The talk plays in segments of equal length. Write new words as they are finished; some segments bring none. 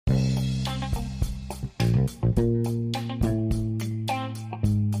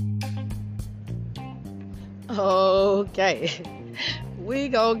Okay. We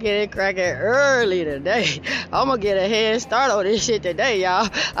gonna get it cracking early today. I'm gonna get a head start on this shit today, y'all.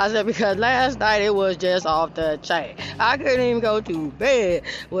 I said because last night it was just off the chain. I couldn't even go to bed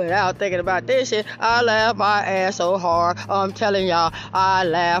without thinking about this shit. I laughed my ass so hard. I'm telling y'all, I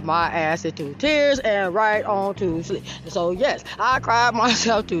laughed my ass into tears and right on to sleep. So yes, I cried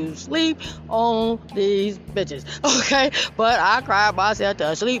myself to sleep on these bitches. Okay? But I cried myself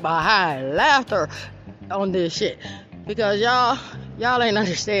to sleep behind laughter on this shit. Because y'all ain't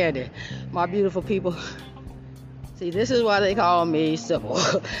understanding, my beautiful people. See, this is why they call me simple.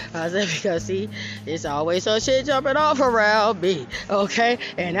 I said because, see, it's always some shit jumping off around me, okay?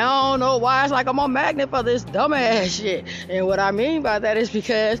 And I don't know why it's like I'm a magnet for this dumbass shit. And what I mean by that is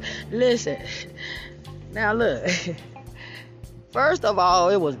because, listen, now look. First of all,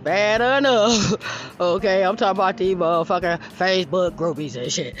 it was bad enough. Okay, I'm talking about these motherfucking Facebook groupies and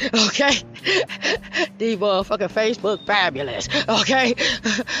shit. Okay? These motherfucking Facebook fabulous. Okay?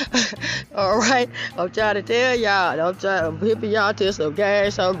 Alright? I'm trying to tell y'all. I'm trying to whip y'all to some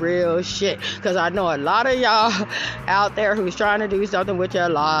gas, some real shit. Because I know a lot of y'all out there who's trying to do something with your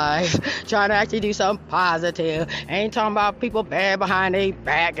life. Trying to actually do something positive. Ain't talking about people bad behind their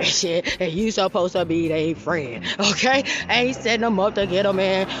back and shit. And you supposed to be their friend. Okay? Ain't setting them up to get them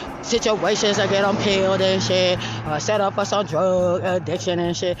in situations to get them killed and shit, set up for some drug addiction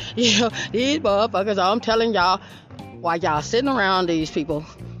and shit. You know, these motherfuckers, I'm telling y'all, while y'all sitting around these people,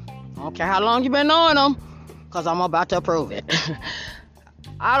 I don't care how long you been knowing them, because I'm about to prove it.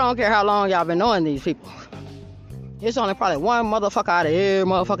 I don't care how long y'all been knowing these people. It's only probably one motherfucker out of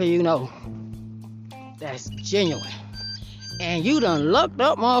every motherfucker you know that's genuine. And you done looked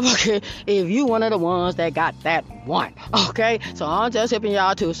up, motherfucker, if you one of the ones that got that one. Okay? So I'm just hipping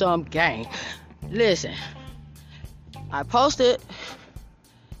y'all to some game. Listen, I posted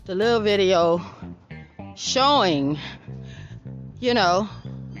the little video showing, you know,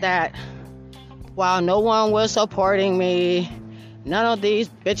 that while no one was supporting me, none of these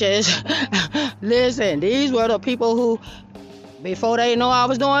bitches, listen, these were the people who, before they know I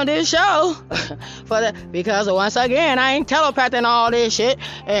was doing this show, because once again, I ain't telepathing all this shit.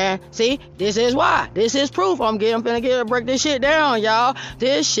 And see, this is why. This is proof. I'm finna break this shit down, y'all.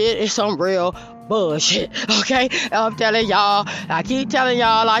 This shit is some real bullshit, okay? I'm telling y'all, I keep telling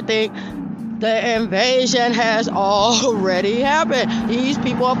y'all, I think the invasion has already happened. These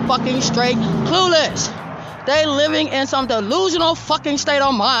people are fucking straight clueless. They living in some delusional fucking state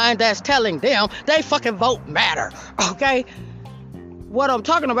of mind that's telling them they fucking vote matter, okay? What I'm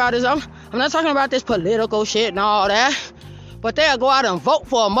talking about is I'm not talking about this political shit and all that, but they'll go out and vote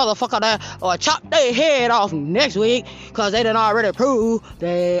for a motherfucker that or chop their head off next week because they done already proved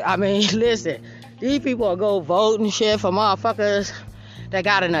listen, these people will go vote and shit for motherfuckers that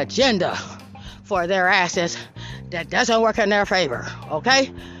got an agenda for their asses that doesn't work in their favor,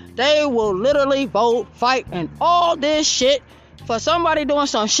 okay? They will literally vote, fight, and all this shit for somebody doing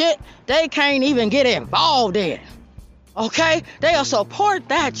some shit they can't even get involved in. Okay? They'll support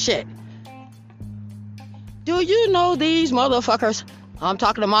that shit. Do you know these motherfuckers? I'm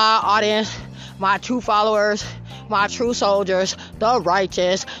talking to my audience, my true followers, my true soldiers, the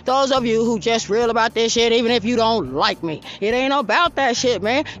righteous, those of you who just real about this shit, even if you don't like me. It ain't about that shit,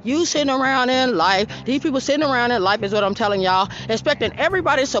 man. You sitting around in life, these people sitting around in life is what I'm telling y'all, expecting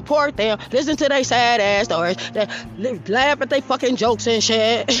everybody to support them, listen to their sad ass stories, laugh at their fucking jokes and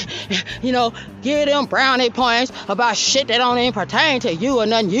shit, you know, give them brownie points about shit that don't even pertain to you or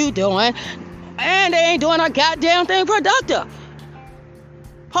nothing you doing, and they ain't doing a goddamn thing productive.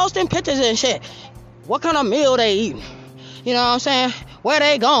 Posting pictures and shit. What kind of meal they eating? You know what I'm saying? Where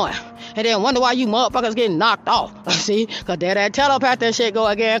they going? And then wonder why you motherfuckers getting knocked off. See? Because there that telepathy shit go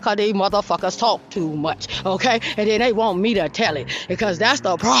again because these motherfuckers talk too much. Okay? And then they want me to tell it. Because that's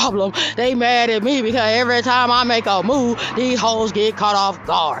the problem. They mad at me because every time I make a move, these hoes get caught off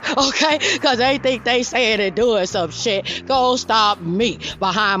guard. Okay? Because they think they saying and doing some shit. Go stop me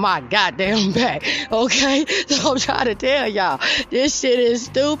behind my goddamn back. Okay? So I'm trying to tell y'all, this shit is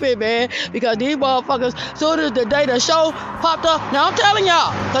stupid, man. Because these motherfuckers, soon as the day the show popped up, now I'm telling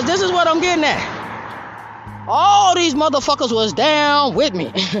y'all, because this is what I'm getting at. All these motherfuckers was down with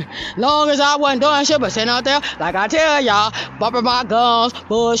me. Long as I wasn't doing shit but sitting out there, like I tell y'all, bumping my gums,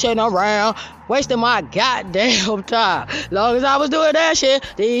 bullshitting around, wasting my goddamn time. Long as I was doing that shit,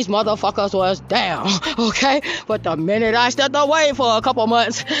 these motherfuckers was down, okay? But the minute I stepped away for a couple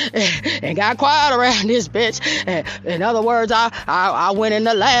months and got quiet around this bitch, in other words, I went in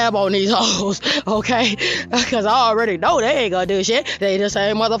the lab on these hoes, okay? Because I already know they ain't gonna do shit. They the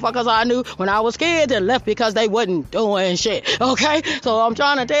same motherfuckers I knew when I was scared and left because they wasn't doing shit, okay? So I'm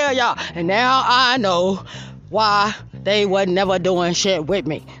trying to tell y'all, and now I know why they wasn't never doing shit with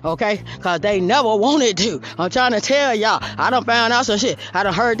me, okay? Because they never wanted to. I'm trying to tell y'all, I done found out some shit. I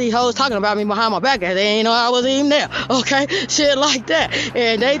done heard these hoes talking about me behind my back and they ain't know I was even there, okay? Shit like that.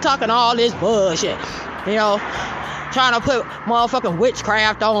 And they talking all this bullshit, you know, trying to put motherfucking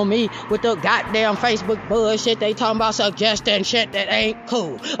witchcraft on me with the goddamn Facebook bullshit. They talking about suggesting shit that ain't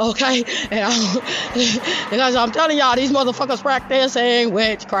cool, okay? And because I'm telling y'all, these motherfuckers practicing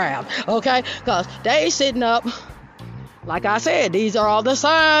witchcraft, okay? Because they sitting up. Like I said, these are all the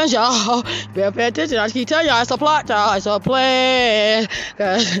signs, y'all. Better pay attention. I just keep telling y'all, it's a plot, y'all. It's a plan.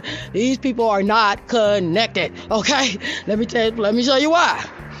 Because these people are not connected, okay? Let me show you why.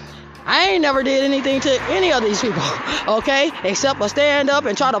 I ain't never did anything to any of these people, okay? Except for stand up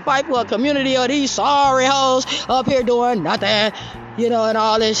and try to fight for a community of these sorry hoes up here doing nothing, you know, and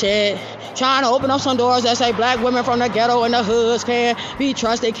all this shit. Trying to open up some doors that say black women from the ghetto and the hoods can be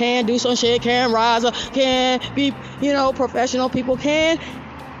trusted, can do some shit, can rise up, can be, you know, professional people, can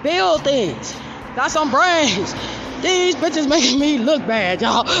build things. Got some brains. These bitches making me look bad,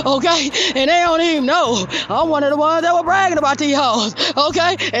 y'all, okay? And they don't even know I'm one of the ones that were bragging about these hoes,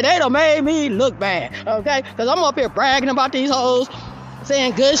 okay? And they done made me look bad, okay? Because I'm up here bragging about these hoes,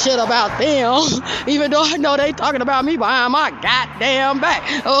 saying good shit about them, even though I know they talking about me behind my goddamn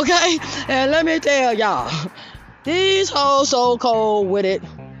back, okay? And let me tell y'all, these hoes so cold with it,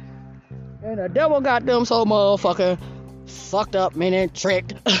 and the devil got them so motherfucking fucked up, meaning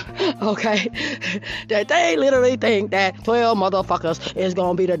tricked, okay, that they literally think that 12 motherfuckers is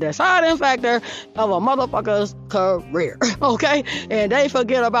gonna be the deciding factor of a motherfucker's career, okay? And they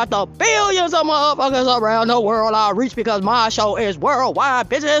forget about the billions of motherfuckers around the world I reach because my show is worldwide,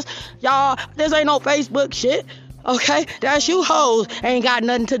 bitches. Y'all, this ain't no Facebook shit. Okay, that's you hoes ain't got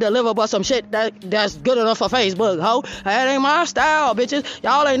nothing to deliver but some shit that's good enough for Facebook, ho. That ain't my style, bitches.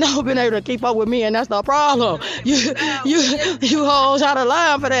 Y'all ain't never been able to keep up with me, and that's the problem. You hoes out of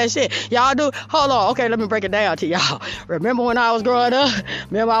line for that shit. Y'all do. Hold on. Okay, let me break it down to y'all. Remember when I was growing up?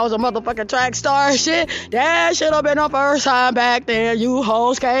 Remember I was a motherfucking track star and shit? That should have been the first time back then. You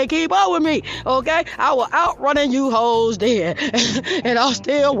hoes can't keep up with me. Okay, I was outrunning you hoes then, and I'm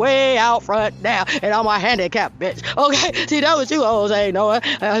still way out front now, and I'm a handicapped bitch. Okay, see, that was you hoes ain't knowing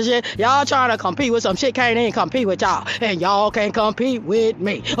shit. Y'all trying to compete with some shit, can't even compete with y'all, and y'all can't compete with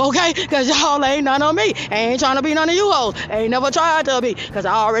me, okay? Cause y'all ain't none of me. Ain't trying to be none of you hoes. Ain't never tried to be, cause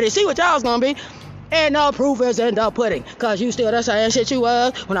I already see what y'all's gonna be. And the proof is in the pudding, cause you still the same shit you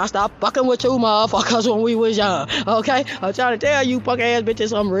was when I stopped fucking with you motherfuckers when we was young, okay? I'm trying to tell you punk ass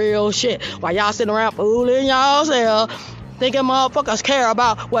bitches some real shit while y'all sitting around fooling y'allself, thinking motherfuckers care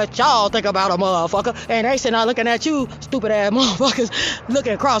about what y'all think about a motherfucker, and they sitting out looking at you stupid ass motherfuckers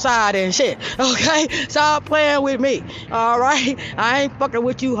looking cross-eyed and shit, okay? Stop playing with me, alright? I ain't fucking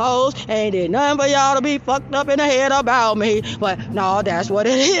with you hoes, ain't did nothing for y'all to be fucked up in the head about me, but no, that's what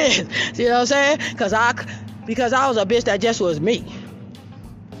it is. See what I'm saying? Because I was a bitch that just was me.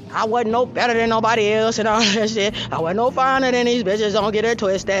 I wasn't no better than nobody else and all that shit. I wasn't no finer than these bitches, don't get it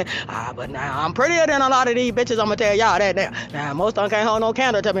twisted. But now I'm prettier than a lot of these bitches, I'm gonna tell y'all that now. Now, most of them can't hold no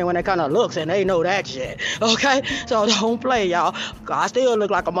candle to me when it kind of looks, and they know that shit, okay? So don't play, y'all. I still look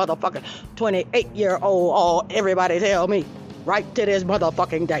like a motherfucking 28-year-old, everybody tell me. Right to this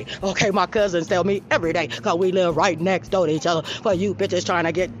motherfucking day. Okay, my cousins tell me every day, cause we live right next door to each other. But you bitches trying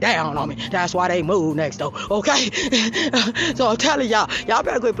to get down on me. That's why they moved next door, okay? So I'm telling y'all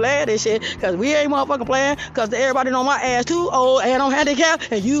better quit playing this shit, cause we ain't motherfucking playing, cause everybody know my ass too old and I'm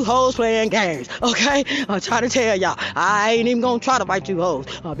handicapped, and you hoes playing games, okay? I'm trying to tell y'all, I ain't even gonna try to fight you hoes.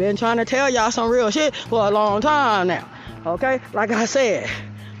 I've been trying to tell y'all some real shit for a long time now, okay? Like I said,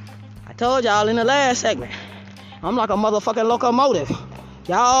 I told y'all in the last segment, I'm like a motherfucking locomotive.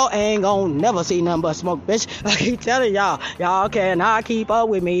 Y'all ain't gonna never see nothing but smoke, bitch. I keep telling y'all cannot keep up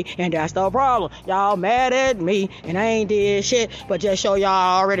with me, and that's the problem. Y'all mad at me, and I ain't did shit, but just show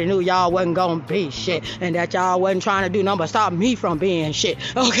y'all already knew y'all wasn't gonna be shit, and that y'all wasn't trying to do nothing but stop me from being shit,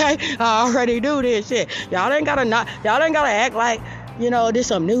 okay? I already do this shit. Y'all ain't gotta act like, you know, this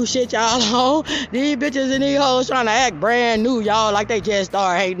some new shit y'all on. These bitches and these hoes trying to act brand new, y'all, like they just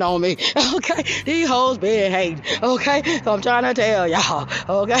started hating on me, okay? These hoes been hating, okay? So I'm trying to tell y'all,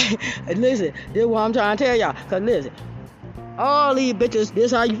 okay? Listen, this is what I'm trying to tell y'all, because listen, all these bitches,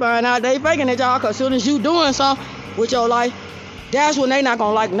 this how you find out they faking it, y'all, because as soon as you doing something with your life, that's when they not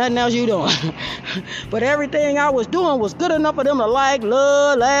gonna like nothing else you doing. But everything I was doing was good enough for them to like,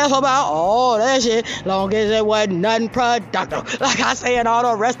 love, laugh about, all that shit, long as it wasn't nothing productive. Like I say in all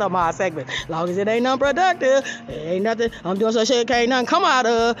the rest of my segments, long as it ain't nothing productive, it ain't nothing, I'm doing some shit can't nothing come out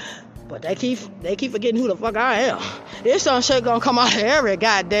of. But they keep forgetting who the fuck I am. There's some shit gonna come out of every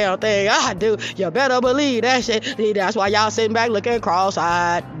goddamn thing I do. You better believe that shit. See, that's why y'all sitting back looking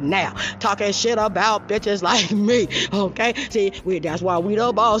cross-eyed now, talking shit about bitches like me. Okay? See, that's why we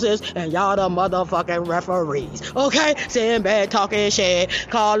the bosses and y'all the motherfucking referees. Okay? Sitting back talking shit,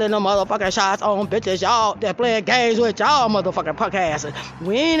 calling the motherfucking shots on bitches y'all that playing games with y'all motherfucking podcasters.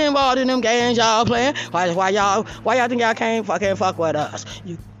 We ain't involved in them games y'all playing. Why y'all think y'all can't fucking fuck with us?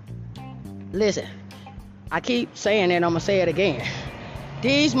 Listen, I keep saying it, I'm gonna say it again.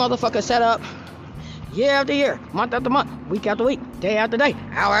 These motherfuckers set up year after year, month after month, week after week, day after day,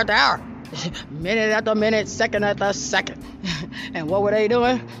 hour after hour, minute after minute, second after second. And what were they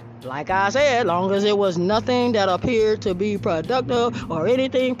doing? Like I said, long as it was nothing that appeared to be productive or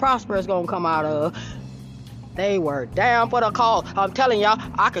anything prosperous gonna come out of, they were down for the cause. I'm telling y'all,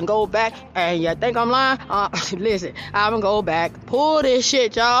 I can go back, and you think I'm lying? Listen, I'm gonna go back, pull this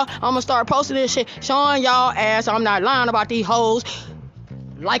shit, y'all. I'm gonna start posting this shit, showing y'all ass I'm not lying about these hoes.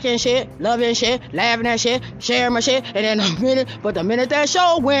 Liking shit, loving shit, laughing at shit, sharing my shit, and then the minute that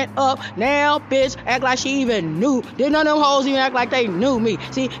show went up, now bitch act like she even knew. Did none of them hoes even act like they knew me?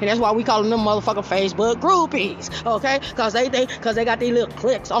 See, and that's why we call them motherfucking Facebook groupies, okay? Cause they got these little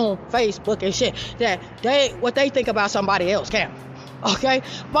clicks on Facebook and shit that what they think about somebody else count. Okay,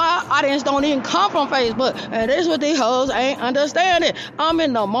 my audience don't even come from Facebook, and this what these hoes ain't understanding. I'm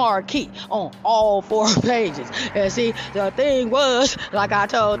in the marquee on all 4 pages, and see, the thing was, like I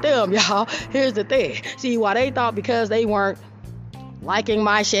told them, y'all, here's the thing. See, why they thought because they weren't liking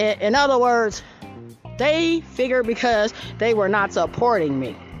my shit, in other words, they figured because they were not supporting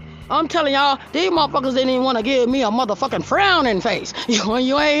me. I'm telling y'all, these motherfuckers didn't even want to give me a motherfucking frowning face. You ain't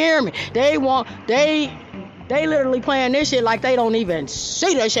hear me. They literally playing this shit like they don't even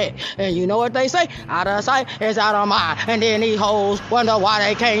see the shit. And you know what they say? Out of sight is out of mind. And then these hoes wonder why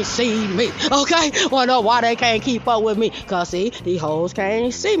they can't see me. Okay? Wonder why they can't keep up with me. Cause see, these hoes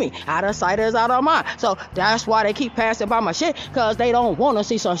can't see me. Out of sight is out of mind. So that's why they keep passing by my shit. Cause they don't want to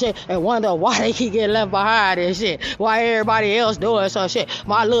see some shit and wonder why they keep getting left behind and shit. Why everybody else doing some shit.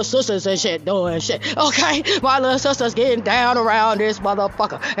 My little sisters and shit doing shit. Okay? My little sisters getting down around this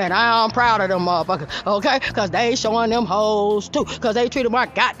motherfucker. And I'm proud of them motherfuckers. Okay? Cause they showing them hoes too. Cause they treated my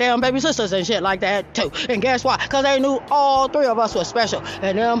goddamn baby sisters and shit like that too. And guess why? Cause they knew all 3 of us was special.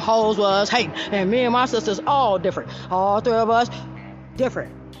 And them hoes was hating. And me and my sisters all different. All 3 of us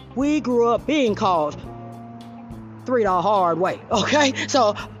different. We grew up being called 3 the hard way. Okay?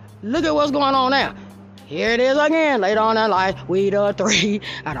 So look at what's going on now. Here it is again, later on in life, we the 3,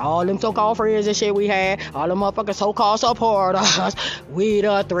 and all them so-called friends and shit we had, all them motherfuckers so-called supporters, we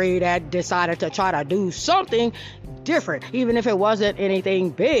the 3 that decided to try to do something different, even if it wasn't anything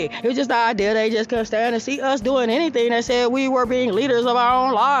big. It was just the idea they just couldn't stand to see us doing anything that said we were being leaders of our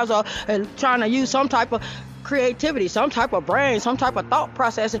own lives or trying to use some type of creativity, some type of brain, some type of thought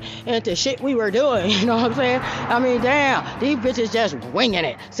processing into shit we were doing. You know what I'm saying? I mean, damn, these bitches just winging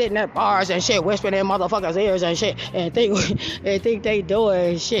it, sitting at bars and shit, whispering in motherfuckers' ears and shit, and think they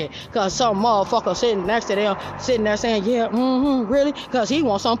doing shit. Cause some motherfucker sitting next to them, sitting there saying, yeah, really? Cause he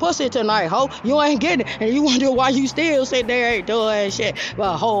wants some pussy tonight, ho. You ain't getting it, and you wonder why you still sitting there ain't doing shit,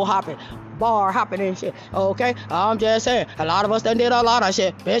 but hole hopping, bar hopping and shit. Okay, I'm just saying, a lot of us done did a lot of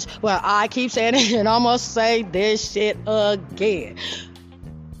shit, bitch. Well, I keep saying it, and I'm gonna say this shit again.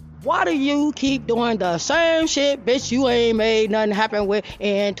 Why do you keep doing the same shit, bitch, you ain't made nothing happen with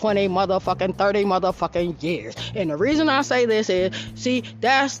in 30 motherfucking years? And the reason I say this is, see,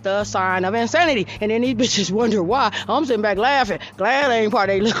 that's the sign of insanity. And then these bitches wonder why. I'm sitting back laughing, glad I ain't part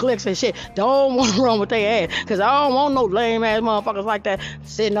of they little cliques and shit. Don't want to run with their ass, because I don't want no lame ass motherfuckers like that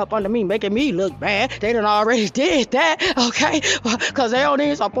sitting up under me, making me look bad. They done already did that, okay? Because they don't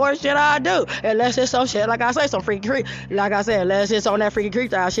even support shit I do. Unless it's some shit, like I say, some freaky creep. Like I said, unless it's on that freaky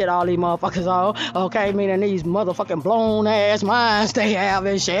creep style shit all these motherfuckers on, okay? Meaning these motherfucking blown ass minds they have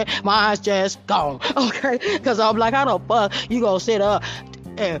and shit. Mine's just gone, okay? Because I'm like, how the fuck you gonna sit up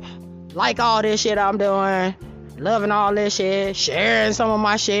and like all this shit I'm doing, loving all this shit, sharing some of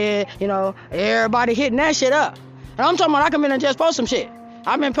my shit, you know, everybody hitting that shit up. And I'm talking about I come in and just post some shit.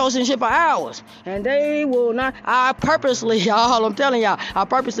 I've been posting shit for hours, and they will not. I purposely, y'all, I'm telling y'all, I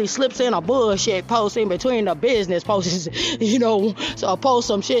purposely slips in a bullshit post in between the business posts, so I post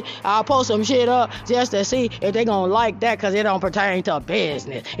some shit. I'll post some shit up just to see if they gonna like that, because it don't pertain to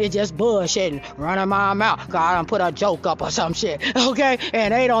business. It's just bullshitting, running my mouth, because I done put a joke up or some shit, okay?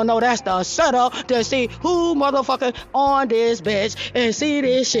 And they don't know that's the setup to see who motherfucker on this bitch and see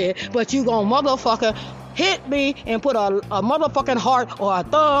this shit, but you gonna motherfucker hit me and put a motherfucking heart or a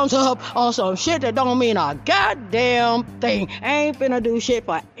thumbs up on some shit that don't mean a goddamn thing. Ain't finna do shit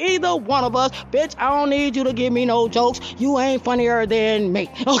for either one of us. Bitch, I don't need you to give me no jokes. You ain't funnier than me,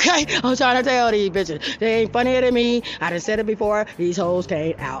 okay? I'm trying to tell these bitches, they ain't funnier than me. I done said it before, these hoes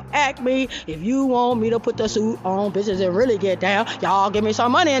can't out-act me. If you want me to put the suit on, bitches, and really get down, y'all give me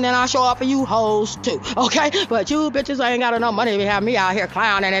some money and then I'll show up for you hoes too, okay? But you bitches ain't got enough money to have me out here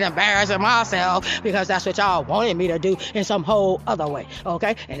clowning and embarrassing myself, because that's what y'all wanted me to do in some whole other way,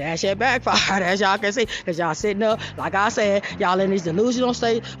 okay? And that shit backfired, as y'all can see, because y'all sitting up, like I said, y'all in this delusional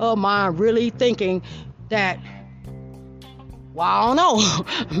state of mind, really thinking that, well, I don't know,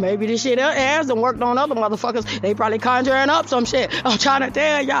 maybe this shit hasn't worked on other motherfuckers. They probably conjuring up some shit. I'm trying to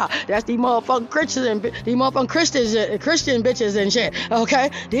tell y'all, that's these motherfucking Christian bitches and shit,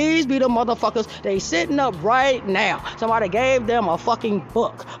 okay? These be the motherfuckers, they sitting up right now. Somebody gave them a fucking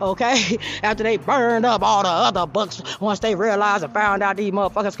book, okay? After they burned up all the other books, once they realized and found out these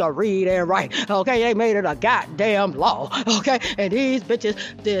motherfuckers could read and write, okay? They made it a goddamn law, okay? And these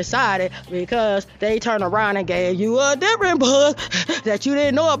bitches decided, because they turned around and gave you a different book that you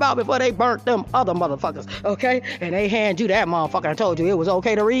didn't know about before they burnt them other motherfuckers, okay? And they hand you that motherfucker and told you it was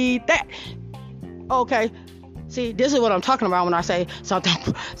okay to read that, okay? See, this is what I'm talking about when I say something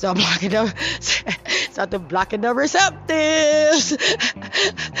blocking the receptives.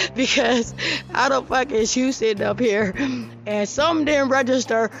 Because how the fuck is you sitting up here and some didn't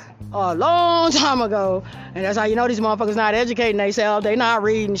register a long time ago, and that's how you know these motherfuckers not educating themselves. They not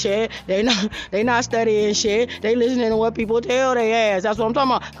reading shit. They not studying shit. They listening to what people tell they ass. That's what I'm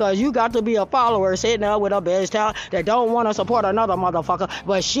talking about. Cause you got to be a follower sitting up with a bitch child that don't want to support another motherfucker,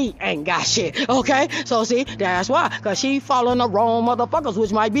 but she ain't got shit. Okay? So see, that's why. Cause she following the wrong motherfuckers,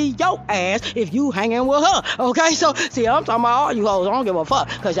 which might be your ass if you hanging with her. Okay? So see, I'm talking about all you hoes. I don't give a fuck.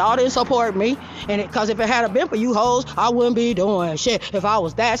 Cause y'all didn't support me. And cause if it had been for you hoes, I wouldn't be doing shit. If I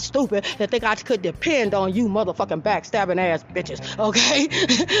was that stupid that think I could depend on you motherfucking backstabbing ass bitches, okay?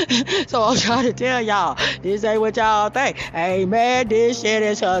 So I'm trying to tell y'all, this ain't what y'all think. Hey man, this shit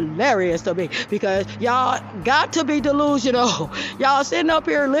is hilarious to me, because y'all got to be delusional. Y'all sitting up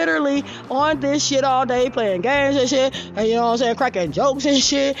here literally on this shit all day playing games and shit, and you know what I'm saying, cracking jokes and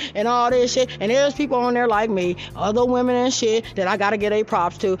shit and all this shit, and there's people on there like me, other women and shit that I gotta get a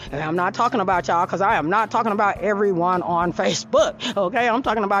props to, and I'm not talking about y'all, because I am not talking about everyone on Facebook, okay? I'm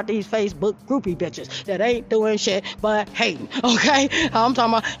talking about these Facebook groupie bitches that ain't doing shit but hating, okay? I'm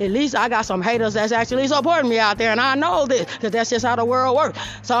talking about, at least I got some haters that's actually supporting me out there, and I know this, because that's just how the world works.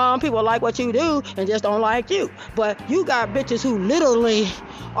 Some people like what you do and just don't like you, but you got bitches who literally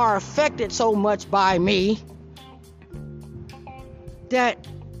are affected so much by me that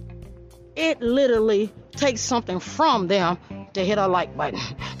it literally takes something from them to hit a like button,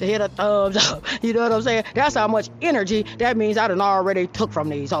 to hit a thumbs up. You know what I'm saying? That's how much energy that means I done already took from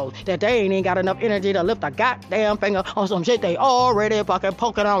these hoes. That they ain't even got enough energy to lift a goddamn finger on some shit they already fucking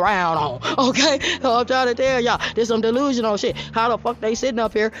poking around on. Okay? So I'm trying to tell y'all, this some delusional shit. How the fuck they sitting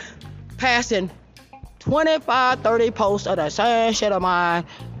up here passing 25, 30 posts of the same shit of mine,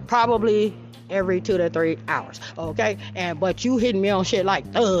 probably every 2 to 3 hours, okay? But you hitting me on shit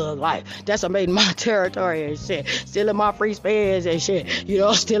like thug life, that's invading my territory and shit, stealing my free spins and shit, you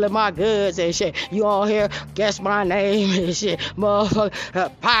know, stealing my goods and shit. You all here guess my name and shit,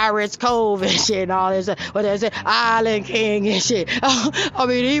 motherfucker, Pirates Cove and shit and all this, what is it, Island King and shit. I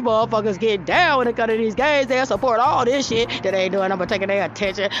mean, these motherfuckers get down when it comes to these games. They support all this shit that they ain't doing nothing but taking their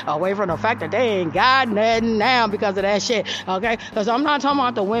attention away from the fact that they ain't got nothing now because of that shit, okay? Because I'm not talking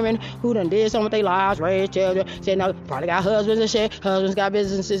about the women who done did something with their lives, raised children, sitting up, probably got husbands and shit, husbands got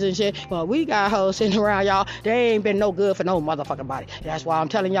businesses and shit, but we got hoes sitting around, y'all, they ain't been no good for no motherfucking body. That's why I'm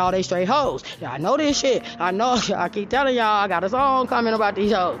telling y'all they straight hoes. I know this shit. I know, I keep telling y'all, I got a song coming about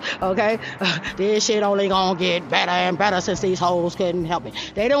these hoes, okay? This shit only gonna get better and better since these hoes couldn't help me.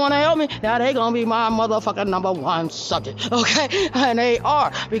 They don't want to help me, now they gonna be my motherfucking number one subject, okay? And they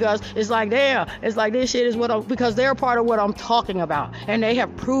are, because it's like this shit is because they're part of what I'm talking about, and they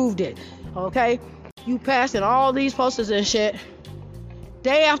have proved it. Okay, you passing all these posters and shit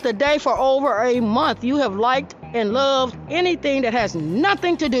day after day for over a month. You have liked and loved anything that has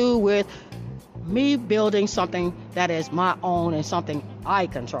nothing to do with me building something that is my own and something I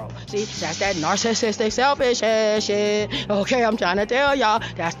control. See, that's that narcissistic, selfish ass shit. Okay, I'm trying to tell y'all,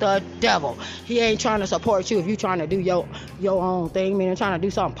 that's the devil. He ain't trying to support you if you trying to do your own thing, meaning trying to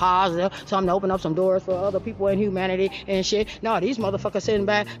do something positive, something to open up some doors for other people in humanity and shit. No, these motherfuckers sitting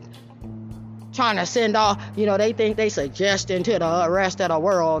back trying to send off, they think they suggesting to the rest of the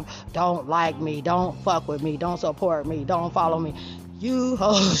world, don't like me, don't fuck with me, don't support me, don't follow me. You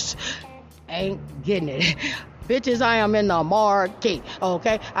hoes ain't getting it. Bitches, I am in the marquee,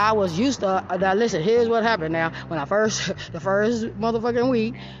 okay? I was used to, now listen, here's what happened now. When the first motherfucking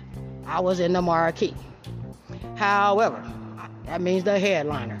week, I was in the marquee. However, that means the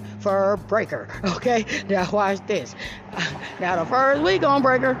headliner for Breaker, okay? Now watch this. Now the first week on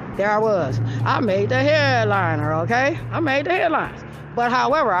Breaker, there I was. I made the headliner, okay? I made the headlines. But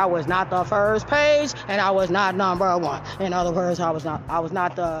however, I was not the first page, and I was not number one. In other words, I was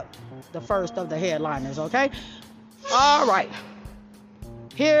not the first of the headliners, okay? All right.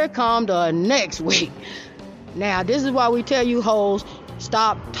 Here come the next week. Now, this is why we tell you hoes,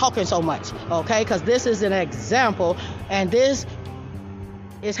 stop talking so much, okay? Because this is an example, and this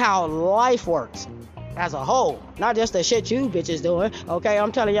is how life works as a whole. Not just the shit you bitches doing, okay?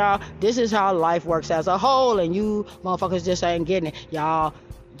 I'm telling y'all, this is how life works as a whole, and you motherfuckers just ain't getting it. Y'all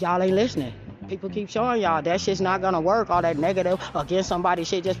ain't listening. People keep showing y'all that shit's not gonna work, all that negative against somebody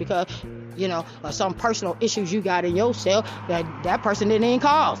shit just because, or some personal issues you got in yourself that person didn't even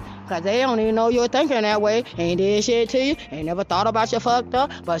cause. Because they don't even know you're thinking that way. Ain't did shit to you. Ain't never thought about your fucked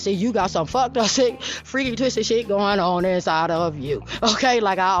up. But see, you got some fucked up, sick, freaky, twisted shit going on inside of you. Okay?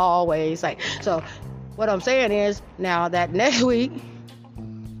 Like I always say. So, what I'm saying is, now that next week,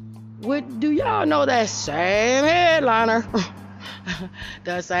 do y'all know that same headliner?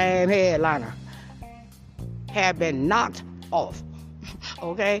 The same headliner had been knocked off,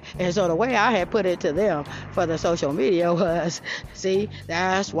 okay? And so the way I had put it to them for the social media was, see,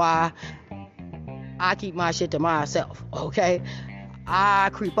 that's why I keep my shit to myself, okay? I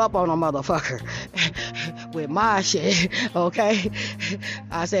creep up on a motherfucker with my shit, okay?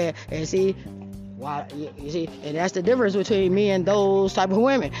 I said, and see, why, you see, and that's the difference between me and those type of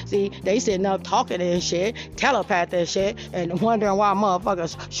women. See, they sitting up talking and shit, telepath and shit, and wondering why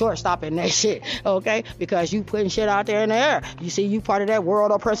motherfuckers short-stopping that shit, okay? Because you putting shit out there in the air. You see, you part of that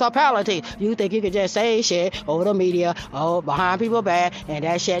world of principality. You think you can just say shit over the media, behind people's back, and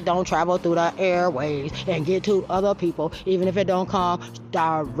that shit don't travel through the airways and get to other people, even if it don't come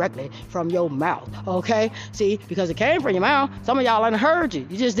directly from your mouth, okay? See, because it came from your mouth, some of y'all ain't heard you.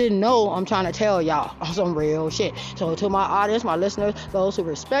 You just didn't know I'm trying to tell y'all on some real shit. So to my audience, my listeners, those who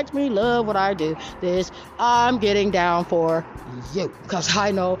respect me, love what I do, I'm getting down for you. Because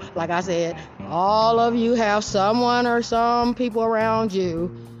I know, like I said, all of you have someone or some people around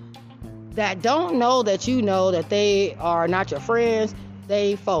you that don't know that you know that they are not your friends,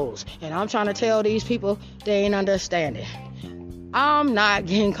 they foes. And I'm trying to tell these people they ain't understanding. I'm not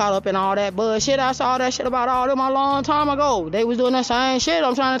getting caught up in all that bullshit. I saw that shit about all them a long time ago. They was doing the same shit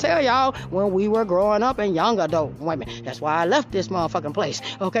I'm trying to tell y'all when we were growing up and young adult women. That's why I left this motherfucking place,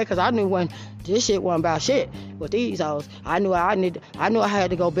 okay? Because I knew when this shit wasn't about shit with these hoes. I knew I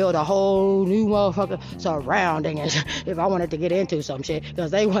had to go build a whole new motherfucking surrounding if I wanted to get into some shit,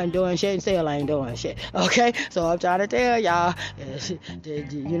 because they wasn't doing shit and still ain't doing shit, okay? So I'm trying to tell y'all, it's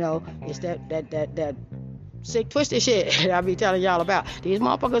that sick, twisted shit I be telling y'all about. These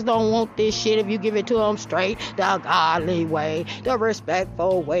motherfuckers don't want this shit if you give it to them straight, the godly way, the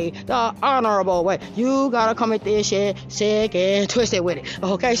respectful way, the honorable way. You gotta come at this shit sick and twisted with it,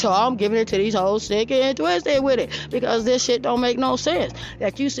 okay? So I'm giving it to these hoes sick and twisted with it, because this shit don't make no sense.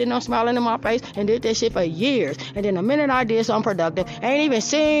 That you sitting there smiling in my face and did this shit for years, and then the minute I did something productive, ain't even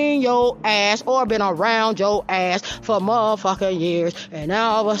seen your ass or been around your ass for motherfucking years, and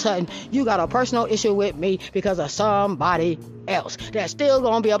now all of a sudden you got a personal issue with me because of somebody else that's still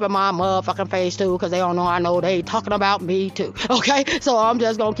gonna be up in my motherfucking face too, because they don't know I know they talking about me too, okay? So I'm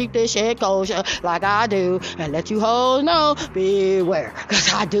just gonna keep this shit kosher like I do and let you hoes know, beware,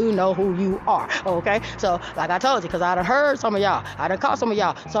 because I do know who you are, okay? So like I told you, because I done heard some of y'all, I done caught some of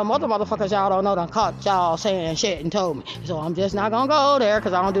y'all, some other motherfuckers y'all don't know done caught y'all saying shit and told me. So I'm just not gonna go there,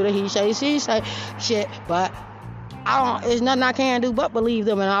 because I don't do the he say she say shit, but it's nothing I can do but believe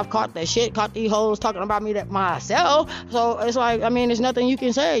them, and I've caught these hoes talking about me that myself. So it's like, I mean, there's nothing you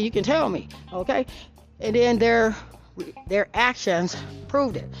can say, you can tell me, okay? And then their actions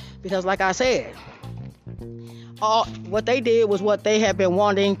proved it, because like I said, what they did was what they had been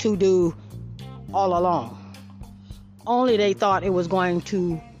wanting to do all along. Only they thought it was going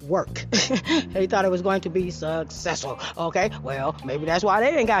to work. They thought it was going to be successful. Okay, well, maybe that's why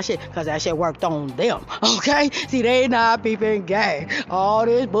they ain't got shit, because that shit worked on them. Okay, see, they not peeping game. All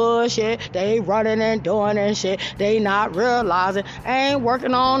this bullshit they running and doing and shit, they not realizing ain't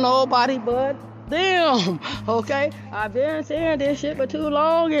working on nobody but them. Okay, I've been saying this shit for too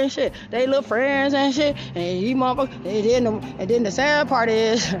long and shit. They little friends and shit, and you motherfuckers, and then the sad part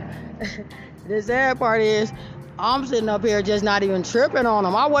is, I'm sitting up here just not even tripping on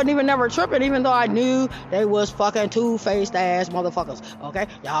them. I wasn't even never tripping, even though I knew they was fucking two-faced ass motherfuckers. Okay?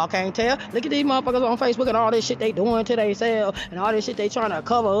 Y'all can't tell? Look at these motherfuckers on Facebook and all this shit they doing to themselves and all this shit they trying to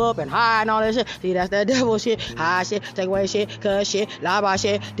cover up and hide and all that shit. See, that's that devil shit. Hide shit, take away shit, cut shit, lie about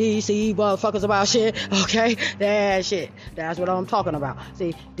shit, deceive motherfuckers about shit. Okay? That shit. That's what I'm talking about.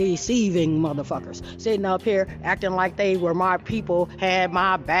 See, deceiving motherfuckers. Sitting up here acting like they were my people, had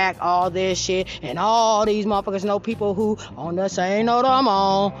my back, all this shit, and all these motherfuckers know people who on the same note I'm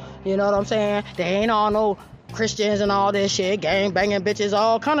on. You know what I'm saying? They ain't all no Christians and all this shit, gang banging bitches,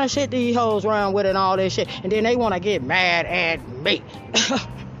 all kind of shit these hoes run with and all this shit, and then they want to get mad at me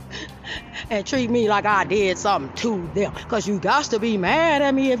and treat me like I did something to them, because you got to be mad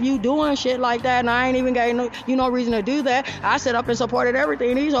at me if you doing shit like that, and I ain't even got no reason to do that. I set up and supported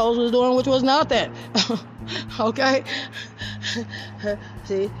everything these hoes was doing, which was nothing. Okay?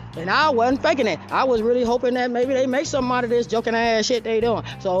 See, and I wasn't faking it. I was really hoping that maybe they make something out of this joking ass shit they doing.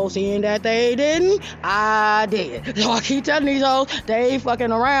 So seeing that they didn't, I did. So I keep telling these hoes, they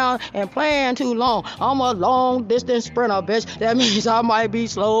fucking around and playing too long. I'm a long distance sprinter, bitch. That means I might be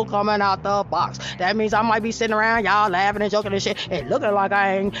slow coming out the box. That means I might be sitting around y'all laughing and joking and shit and looking like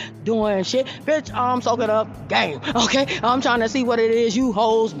I ain't doing shit. Bitch, I'm soaking up game. Okay? I'm trying to see what it is you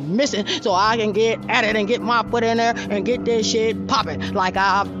hoes missing so I can get at it and get my foot in there and get this shit popping like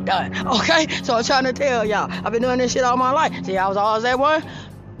I've done. Okay? So I'm trying to tell y'all, I've been doing this shit all my life. See, I was always that one.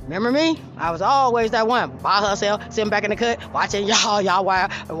 Remember me? I was always that one by herself, sitting back in the cut, watching y'all while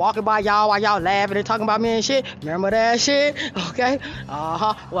walking by y'all while y'all laughing and talking about me and shit. Remember that shit? Okay?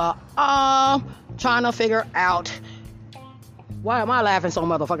 Well, trying to figure out, why am I laughing so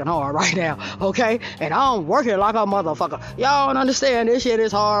motherfucking hard right now? Okay? And I'm working like a motherfucker. Y'all don't understand, this shit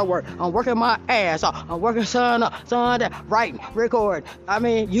is hard work. I'm working my ass off. I'm working sun up, sun down, writing, recording. I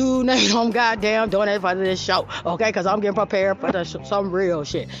mean, you name it, I'm goddamn doing it for this show. Okay? Because I'm getting prepared for some real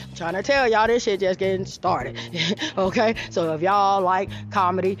shit. I'm trying to tell y'all, this shit just getting started. Okay? So if y'all like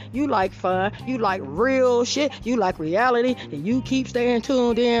comedy, you like fun, you like real shit, you like reality, and you keep staying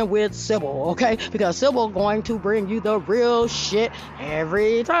tuned in with Sybil. Okay? Because Sybil going to bring you the real shit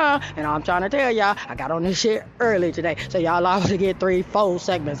every time, and I'm trying to tell y'all, I got on this shit early today, so y'all liable to get 3-4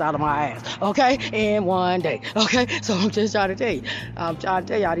 segments out of my ass, okay, in one day. Okay, so I'm just trying to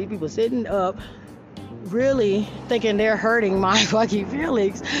tell y'all, these people sitting up really thinking they're hurting my fucking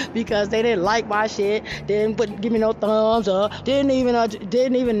feelings because they didn't like my shit, didn't give me no thumbs up, didn't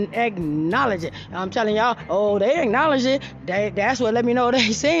even acknowledge it. I'm telling y'all, they acknowledged it. That's what let me know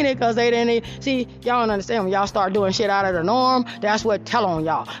they seen it, because they didn't even see. Y'all don't understand, when y'all start doing shit out of the norm, that's what tell on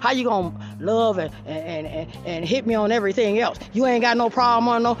y'all. How you gonna love and hit me on everything else? You ain't got no problem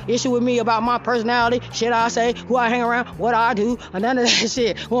or no issue with me about my personality, shit I say, who I hang around, what I do, and none of that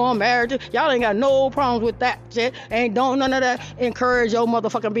shit, who I'm married to. Y'all ain't got no problems with that shit. Ain't don't none of that encourage your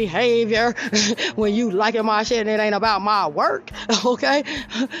motherfucking behavior when you liking my shit and it ain't about my work. Okay?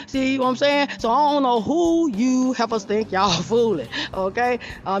 See what I'm saying? So I don't know who you heifers think y'all fooling. Okay?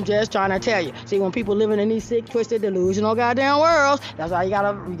 I'm just trying to tell you. See, when people living in these sick, twisted, delusional goddamn worlds, that's why you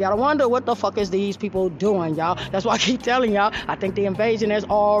gotta wonder what the fuck is these people doing, y'all. That's why I keep telling y'all, I think the invasion has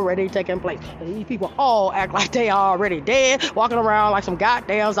already taken place. These people all act like they already dead, walking around like some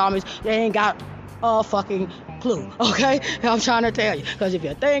goddamn zombies. They ain't got a fucking clue. Okay? I'm trying to tell you, because if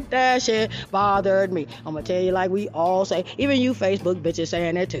you think that shit bothered me, I'm gonna tell you like we all say, even you Facebook bitches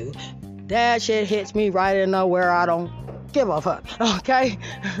saying it too, that shit hits me right in the where I don't give a fuck. Okay?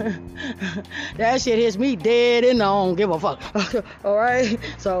 That shit hits me dead in the I don't give a fuck. Alright?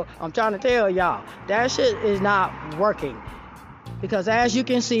 So I'm trying to tell y'all, that shit is not working, because as you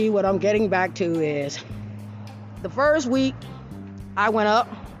can see, what I'm getting back to is the first week I went up,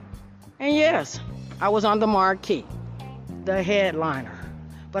 and yes, I was on the marquee, the headliner.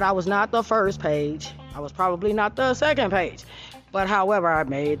 But I was not the first page. I was probably not the second page. But however, I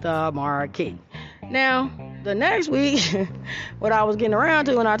made the marquee. Now, the next week, what I was getting around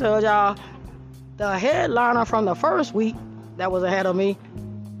to when I told y'all, the headliner from the first week that was ahead of me,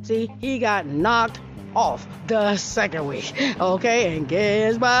 see, he got knocked off the second week. Okay, and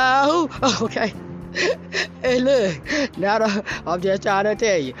guess by who? Okay. And look, I'm just trying to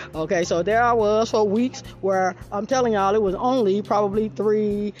tell you. Okay, so there I was for weeks where I'm telling y'all it was only probably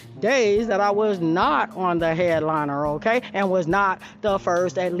 3 days that I was not on the headliner, okay? And was not the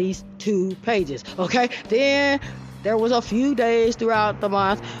first at least 2 pages, okay? Then there was a few days throughout the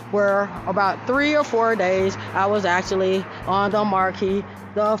month where about 3 or 4 days I was actually on the marquee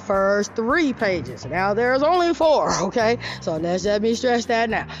the first 3 pages. Now there's only 4, okay? So let me stress that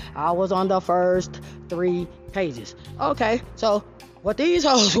now. I was on the first 3 pages. Okay, so what these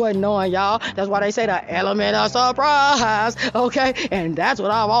hoes wasn't knowing, y'all, that's why they say the element of surprise, okay? And that's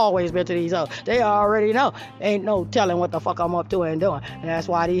what I've always been to these hoes. They already know. Ain't no telling what the fuck I'm up to and doing. And that's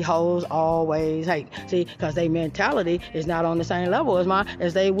why these hoes always hate. See, because their mentality is not on the same level as mine,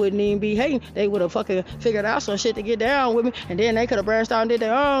 as they wouldn't even be hating. They would have fucking figured out some shit to get down with me, and then they could have branched out and did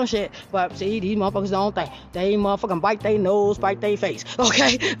their own shit. But see, these motherfuckers don't think. They motherfucking bite their nose, bite their face,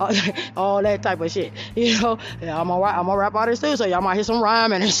 okay? All that type of shit. You know, I'm a rap artist too, so y'all might hear some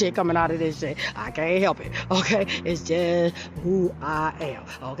rhyming and shit coming out of this shit. I can't help it, okay? It's just who I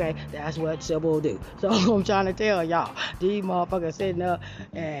am, okay? That's what Sybil do. So I'm trying to tell y'all, these motherfuckers sitting up,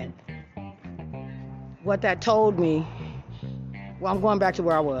 and what that told me, well, I'm going back to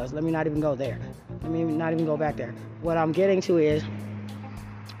where I was. Let me not even go there. Let me not even go back there. What I'm getting to is,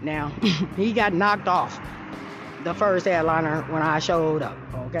 now, he got knocked off the first headliner when I showed up,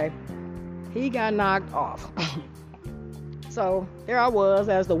 okay? He got knocked off. So there I was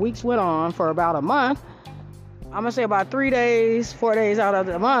as the weeks went on for about a month. I'm gonna say about 3 days, 4 days out of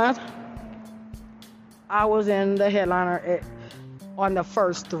the month, I was in the headliner on the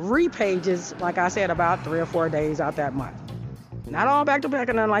first 3 pages, like I said, about 3 or 4 days out that month. Not all back to back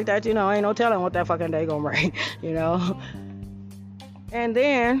or nothing like that, you know, ain't no telling what that fucking day gonna bring, you know. And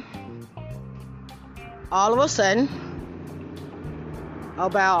then, all of a sudden,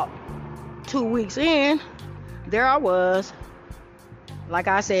 about 2 weeks in, there I was, like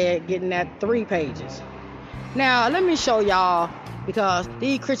I said, getting that 3 pages. Now, let me show y'all, because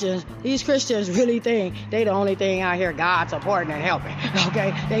these Christians really think they the only thing out here God supporting and helping,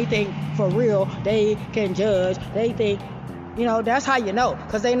 okay? They think for real they can judge. They think, you know, that's how you know,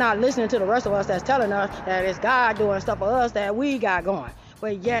 because they not listening to the rest of us that's telling us that it's God doing stuff for us that we got going.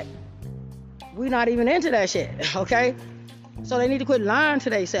 But yet, we not even into that shit, okay? So they need to quit lying to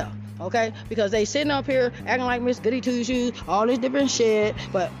themselves. Okay, because they sitting up here acting like Miss Goody Two Shoes, all this different shit.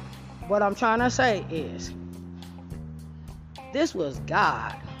 But what I'm trying to say is, this was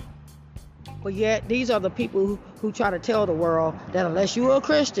God. But yet, these are the people who try to tell the world that unless you a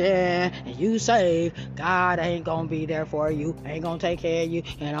Christian and you saved, God ain't gonna be there for you, ain't gonna take care of you.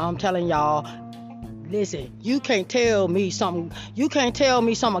 And I'm telling y'all, listen, you can't tell me something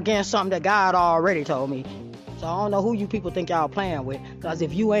against something that God already told me. So I don't know who you people think y'all playing with. Because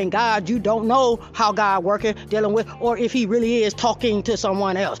if you ain't God, you don't know how God working, dealing with, or if he really is talking to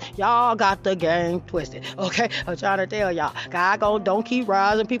someone else. Y'all got the game twisted, okay? I'm trying to tell y'all, God don't keep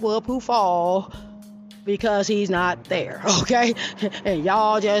rising people up who fall because he's not there, okay? And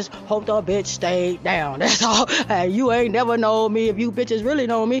y'all just hope the bitch stayed down. That's all. And you ain't never know me. If you bitches really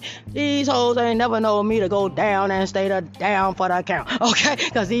know me, these hoes ain't never know me to go down and stay down for the count, okay?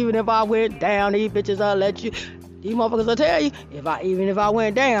 Because even if I went down, these bitches will let you, these motherfuckers will tell you, even if I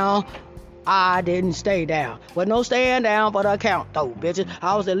went down, I didn't stay down. But no staying down for the count, though, bitches.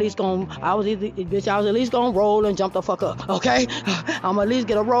 I was at least gonna roll and jump the fuck up, okay? I'm at least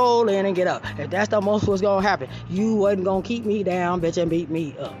get a roll in and get up. If that's the most what's gonna happen, you wasn't gonna keep me down, bitch, and beat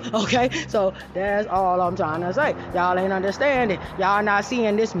me up, okay? So that's all I'm trying to say. Y'all ain't understanding. Y'all not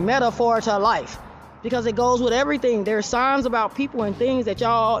seeing this metaphor to life. Because it goes with everything. There's signs about people and things that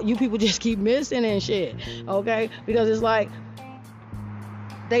you people just keep missing and shit, okay? Because it's like,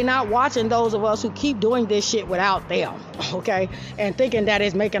 they not watching those of us who keep doing this shit without them, okay? And thinking that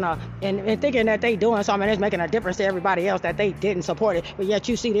it's making and thinking that they doing something that's making a difference to everybody else, that they didn't support it, but yet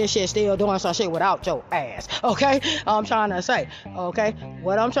you see this shit still doing some shit without your ass, okay? I'm trying to say, okay?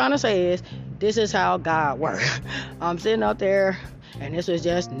 What I'm trying to say is, this is how God works. I'm sitting up there, and this was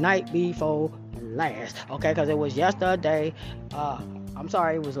just night before last, okay? Because it was yesterday,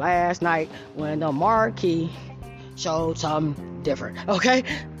 it was last night when the marquee showed something different, okay?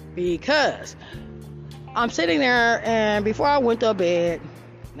 Because I'm sitting there, and before I went to bed,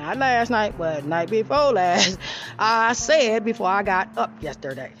 not last night, but night before last, I said before I got up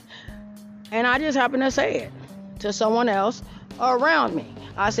yesterday, and I just happened to say it to someone else around me.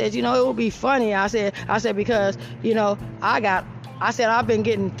 I said, you know, it would be funny. I said because, you know, I've been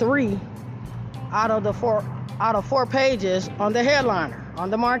getting 3 out of 4 pages on the headliner,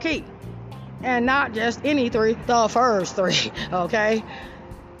 on the marquee. And not just any 3, the first 3, okay?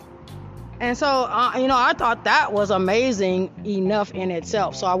 And so, I thought that was amazing enough in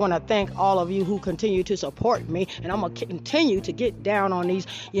itself. So I want to thank all of you who continue to support me. And I'm going to continue to get down on these,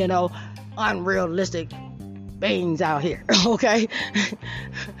 unrealistic beings out here, okay?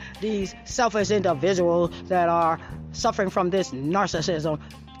 These selfish individuals that are suffering from this narcissism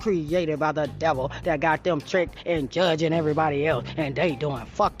created by the devil that got them tricked and judging everybody else, and they doing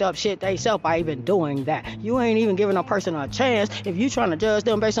fucked up shit they self by even doing that. You ain't even giving a person a chance if you trying to judge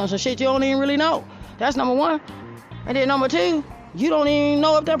them based on some shit you don't even really know. That's number one. And then number two, you don't even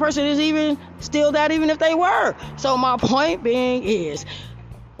know if that person is even still that, even if they were. So my point being is,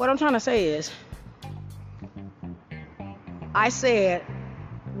 what I'm trying to say is, I said,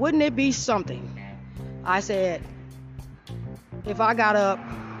 wouldn't it be something? I said, if I got up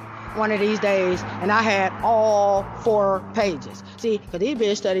one of these days and I had all 4 pages. See, because these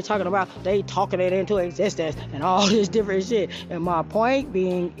bitches study talking about they talking it into existence and all this different shit. And my point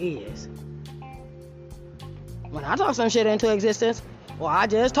being is, when I talk some shit into existence, well, I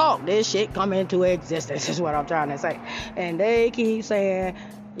just talk this shit come into existence is what I'm trying to say. And they keep saying,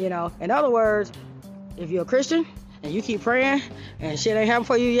 in other words, if you're a Christian and you keep praying and shit ain't happened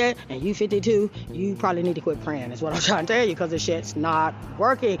for you yet and you 52, you probably need to quit praying is what I'm trying to tell you, because the shit's not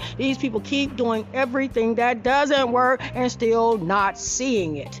working. These people keep doing everything that doesn't work and still not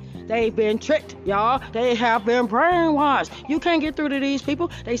seeing it. They've been tricked, y'all. They have been brainwashed. You can't get through to these people.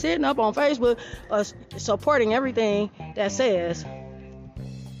 They sitting up on Facebook supporting everything that says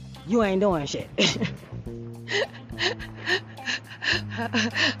you ain't doing shit.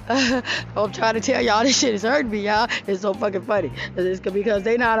 I'm trying to tell y'all, this shit is hurting me, y'all. It's so fucking funny. It's because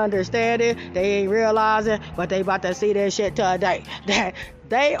they not understanding, they ain't realizing, but they about to see this shit today. That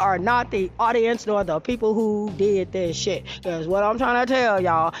they are not the audience nor the people who did this shit. Because what I'm trying to tell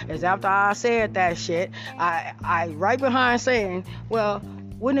y'all is, after I said that shit, I right behind saying, well,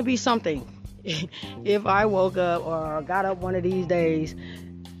 wouldn't it be something if I woke up or got up one of these days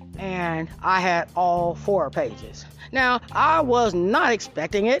and I had all 4 pages? Now, I was not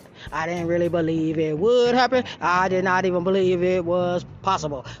expecting it. I didn't really believe it would happen. I did not even believe it was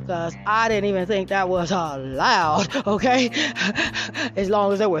possible, because I didn't even think that was allowed, okay? As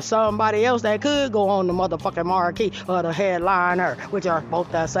long as there was somebody else that could go on the motherfucking marquee or the headliner, which are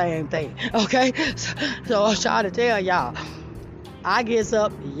both the same thing, okay? So I was trying to tell y'all, I gets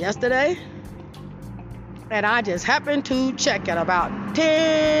up yesterday, and I just happened to check at about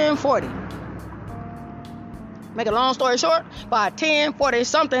 10:40. Make a long story short, by 10:40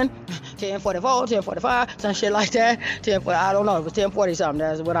 something, 10:44, 10:45, some shit like that, 10:40, I don't know, it was 10:40 something,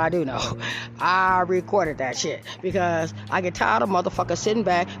 that's what I do know. I recorded that shit because I get tired of motherfuckers sitting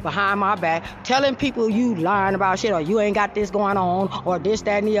back behind my back telling people you lying about shit, or you ain't got this going on, or this,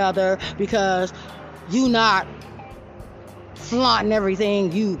 that, and the other, because you not flaunting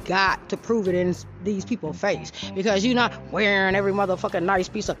everything you got to prove it in these people's face, because you not wearing every motherfucking nice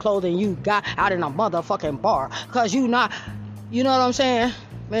piece of clothing you got out in a motherfucking bar, because you not, you know what I'm saying?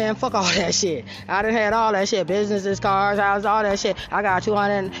 Man, fuck all that shit. I done had all that shit. Businesses, cars, houses, all that shit. I got a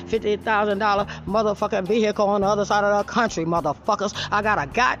 $250,000 motherfucking vehicle on the other side of the country, motherfuckers. I got a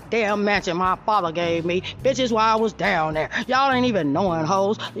goddamn mansion my father gave me. Bitches, while I was down there. Y'all ain't even knowing,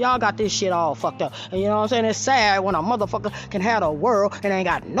 hoes. Y'all got this shit all fucked up. And you know what I'm saying? It's sad when a motherfucker can have the world and ain't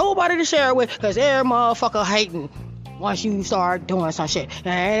got nobody to share it with, because every motherfucker hating once you start doing some shit.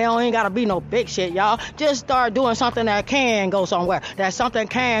 And it ain't gotta be no big shit, y'all. Just start doing something that can go somewhere, that something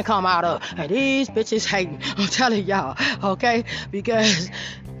can come out of. And these bitches hating, I'm telling y'all, okay? Because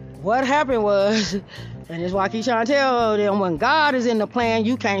what happened was, and that's why I keep trying to tell them, when God is in the plan,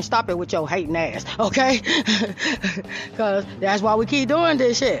 you can't stop it with your hating ass, okay? Because that's why we keep doing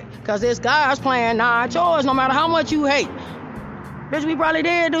this shit. Because it's God's plan, not yours, no matter how much you hate. Bitch, we probably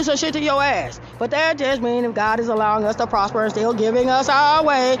did do some shit to your ass. But that just means if God is allowing us to prosper and still giving us our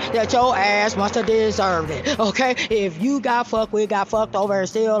way, that your ass must have deserved it, okay? If you got fucked, we got fucked over and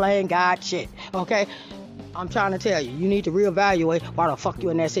still ain't got shit, okay? I'm trying to tell you, you need to reevaluate why the fuck you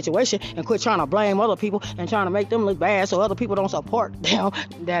in that situation and quit trying to blame other people and trying to make them look bad so other people don't support them.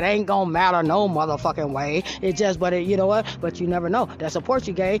 That ain't gonna matter no motherfucking way. It just, you know what? But you never know. That support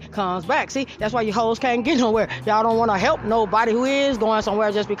you gave comes back. See, that's why you hoes can't get nowhere. Y'all don't want to help nobody who is going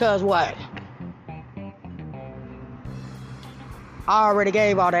somewhere just because what? I already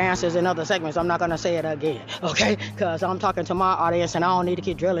gave all the answers in other segments. I'm not going to say it again, okay? Because I'm talking to my audience and I don't need to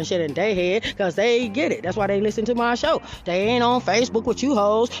keep drilling shit in their head because they get it. That's why they listen to my show. They ain't on Facebook with you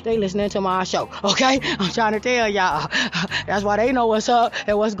hoes. They listening to my show, okay? I'm trying to tell y'all. That's why they know what's up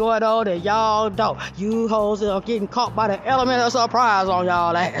and what's going on and y'all don't. You hoes are getting caught by the element of surprise on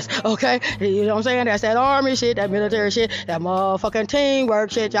y'all ass, okay? You know what I'm saying? That's that army shit, that military shit, that motherfucking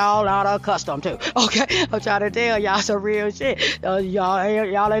teamwork shit y'all not accustomed to, okay? I'm trying to tell y'all some real shit. Y'all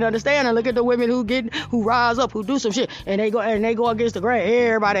ain't understanding. Look at the women who rise up, who do some shit, and they go against the grain.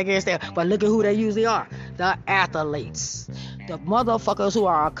 Everybody against them, but look at who they usually are: the athletes, the motherfuckers who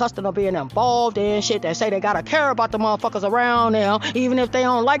are accustomed to being involved in shit. That say they gotta care about the motherfuckers around them, even if they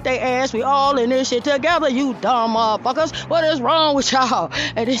don't like their ass. We all in this shit together. You dumb motherfuckers. What is wrong with y'all?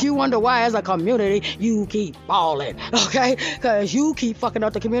 And then you wonder why, as a community, you keep falling, okay? Because you keep fucking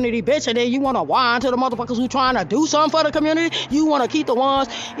up the community, bitch, and then you wanna whine to the motherfuckers who trying to do something for the community. You want to keep the ones,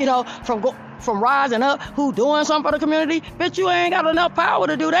 from rising up, who doing something for the community. Bitch, you ain't got enough power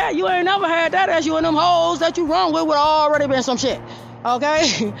to do that. You ain't never had that as you and them hoes that you run with would already been some shit.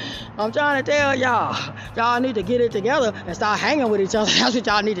 Okay? I'm trying to tell y'all need to get it together and start hanging with each other. That's what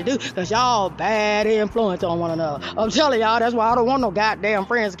y'all need to do, because y'all bad influence on one another. I'm telling y'all, that's why I don't want no goddamn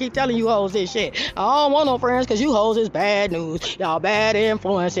friends. I keep telling you hoes this shit. I don't want no friends because you hoes is bad news. Y'all bad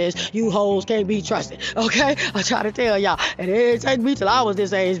influences. You hoes can't be trusted. Okay? I'm trying to tell y'all. And it didn't take me till I was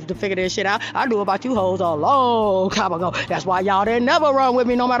this age to figure this shit out. I knew about you hoes a long time ago. That's why y'all didn't never run with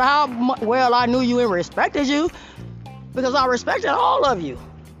me, no matter how well I knew you and respected you. Because I respected all of you.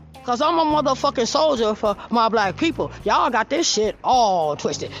 Because I'm a motherfucking soldier for my black people. Y'all got this shit all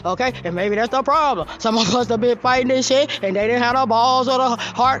twisted, okay? And maybe that's the problem. Some of us have been fighting this shit, and they didn't have the balls or the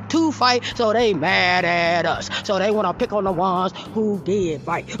heart to fight, so they mad at us. So they want to pick on the ones who did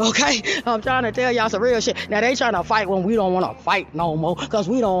fight, okay? I'm trying to tell y'all some real shit. Now, they trying to fight when we don't want to fight no more, because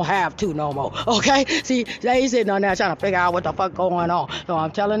we don't have to no more, okay? See, they sitting on there trying to figure out what the fuck going on. So I'm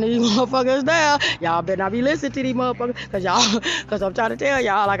telling these motherfuckers now, y'all better not be listening to these motherfuckers, because I'm trying to tell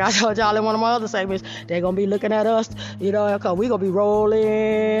y'all, like I told y'all in one of my other segments, they gonna be looking at us, because we gonna be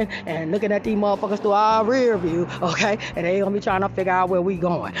rolling and looking at these motherfuckers through our rear view, okay? And they gonna be trying to figure out where we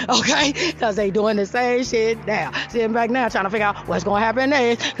going, okay? Because they doing the same shit now, sitting back now trying to figure out what's gonna happen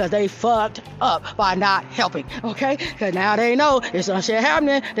next, because they fucked up by not helping, okay? Because now they know it's some shit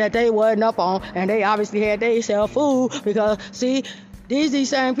happening that they wasn't up on, and they obviously had they self fooled, because see, these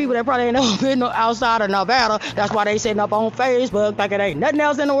same people that probably ain't never been outside of Nevada, that's why they sitting up on Facebook like it ain't nothing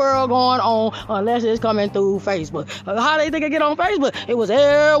else in the world going on unless it's coming through Facebook. How they think it get on Facebook? It was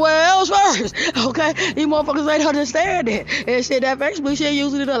everywhere else first, okay? These motherfuckers ain't understand it. And shit, that Facebook shit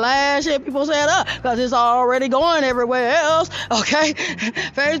usually the last shit people set up because it's already going everywhere else, okay?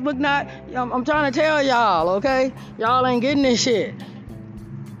 Facebook not, I'm trying to tell y'all, okay? Y'all ain't getting this shit.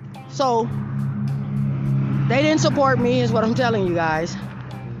 So, they didn't support me is what I'm telling you guys.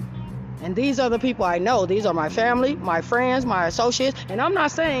 And these are the people I know. These are my family, my friends, my associates. And I'm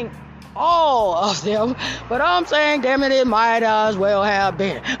not saying all of them, but I'm saying, damn it, it might as well have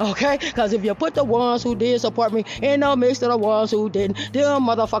been, okay? Because if you put the ones who did support me in the mix of the ones who didn't, them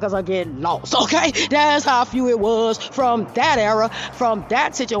motherfuckers are getting lost, okay? That's how few it was from that era, from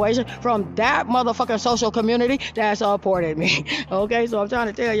that situation, from that motherfucking social community that supported me, okay? So I'm trying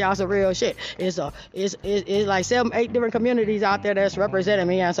to tell y'all some real shit. It's like 7, 8 different communities out there that's representing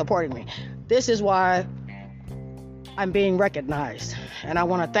me and supporting me. This is why I'm being recognized, and I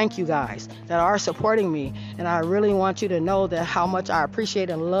want to thank you guys that are supporting me, and I really want you to know that how much I appreciate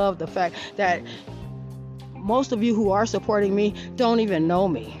and love the fact that most of you who are supporting me don't even know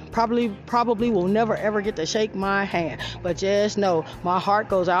me. Probably will never ever get to shake my hand, but just know my heart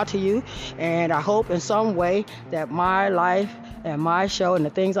goes out to you, and I hope in some way that my life and my show and the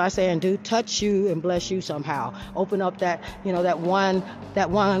things I say and do touch you and bless you somehow. Open up that, that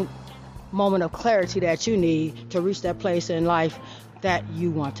one moment of clarity that you need to reach that place in life that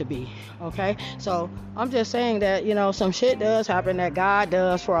you want to be, okay? So I'm just saying that, some shit does happen that God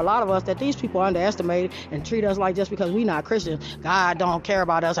does for a lot of us that these people underestimate and treat us like just because we not Christians, God don't care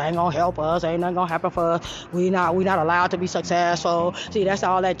about us, ain't gonna help us, ain't nothing gonna happen for us, we not allowed to be successful. See, that's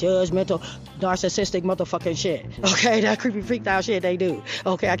all that judgmental, narcissistic motherfucking shit, okay? That creepy freaked out shit they do,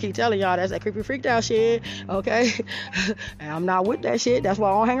 okay? I keep telling y'all that's that creepy freaked out shit, okay? And I'm not with that shit. That's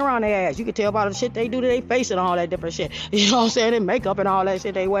why I don't hang around their ass. You can tell by the shit they do to their face and all that different shit, you know what I'm saying? They make makeup and all that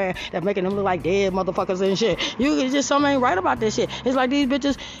shit they wearing that making them look like dead motherfuckers and shit. Just something ain't right about this shit. It's like these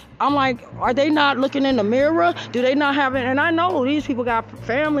bitches, I'm like, are they not looking in the mirror? Do they not have it? And I know these people got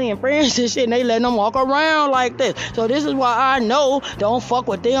family and friends and shit, and they letting them walk around like this. So this is why I know don't fuck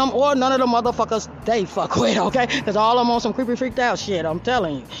with them or none of the motherfuckers they fuck with, okay? Because all of them on some creepy freaked out shit, I'm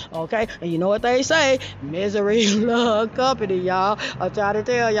telling you, okay? And you know what they say? Misery love company, y'all. I'm trying to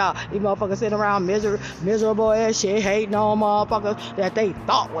tell y'all, these motherfuckers sitting around miserable as shit, hating on motherfuckers that they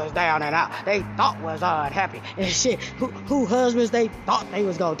thought was down and out. They thought was unhappy and shit. Who husbands they thought they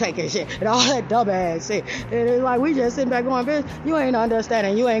was gonna take and shit. And all that dumb ass shit. And it's like we just sitting back going, bitch, you ain't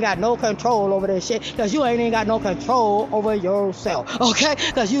understanding. You ain't got no control over this shit. Because you ain't even got no control over yourself. Okay?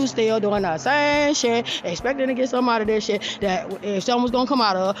 Because you still doing the same shit, expecting to get something out of this shit that if someone's gonna come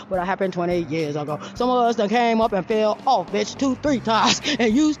out of what happened 28 years ago. Some of us done came up and fell off, bitch, 2-3 times.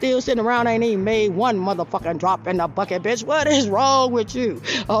 And you still sitting around ain't even made one motherfucking drop in the bucket, bitch. What is wrong with you?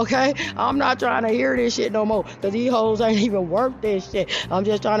 Okay? I'm not trying to hear this shit no more. Because these hoes ain't even worth this shit. I'm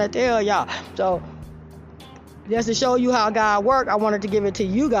just trying to tell y'all. So just to show you how God work, I wanted to give it to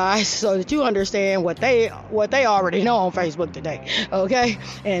you guys so that you understand what they already know on Facebook today. Okay?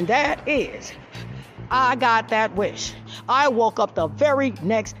 And that is, I got that wish. I woke up the very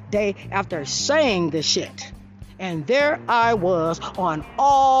next day after saying the shit. And there I was on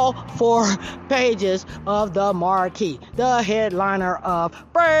all 4 pages of the marquee, the headliner of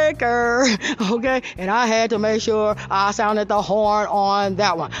Breaker, okay? And I had to make sure I sounded the horn on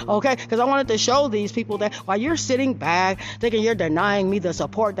that one, okay? Because I wanted to show these people that while you're sitting back thinking you're denying me the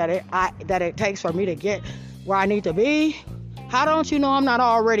support that it takes for me to get where I need to be, how don't you know I'm not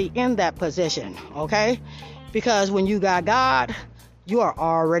already in that position, okay? Because when you got God, you are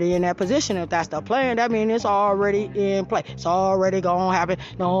already in that position. If that's the plan, that means it's already in play. It's already gonna happen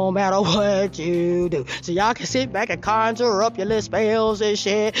no matter what you do. So y'all can sit back and conjure up your little spells and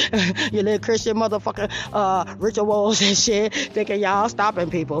shit, your little Christian motherfucking rituals and shit, thinking y'all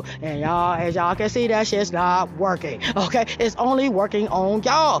stopping people. And y'all, as y'all can see, that shit's not working. Okay? It's only working on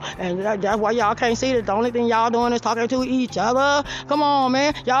y'all. And that's why y'all can't see that the only thing y'all doing is talking to each other. Come on,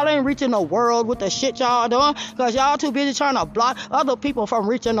 man. Y'all ain't reaching the world with the shit y'all doing, because y'all too busy trying to block other people from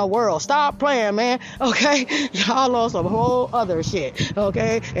reaching the world. Stop playing, man. Okay? Y'all on some whole other shit.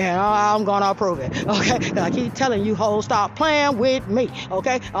 Okay? And I'm gonna prove it. Okay? I keep telling you hoes, stop playing with me.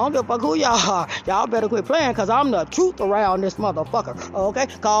 Okay? I don't give a fuck who y'all are. Y'all better quit playing, because I'm the truth around this motherfucker. Okay?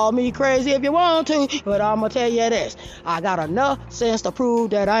 Call me crazy if you want to, but I'm gonna tell you this. I got enough sense to prove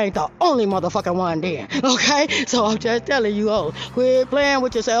that I ain't the only motherfucking one then. Okay? So I'm just telling you hoes, quit playing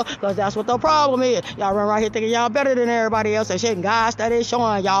with yourself, because that's what the problem is. Y'all run right here thinking y'all better than everybody else and shit, and God steady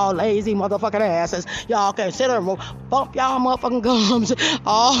showing y'all lazy motherfucking asses. Y'all can sit and bump y'all motherfucking gums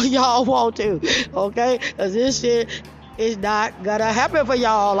all y'all want to, okay? Because this shit is not gonna happen for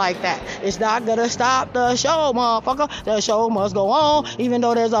y'all like that. It's not gonna stop the show, motherfucker. The show must go on, even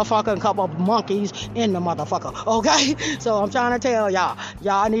though there's a fucking couple of monkeys in the motherfucker, okay? So I'm trying to tell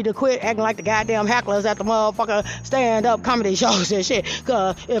y'all need to quit acting like the goddamn hecklers at the motherfucker stand-up comedy shows and shit.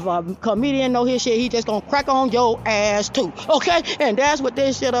 Cause if a comedian know his shit, he just gonna crack on your ass too, okay? And that's what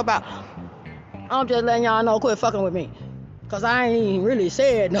this shit about. I'm just letting y'all know, quit fucking with me. Cause I ain't really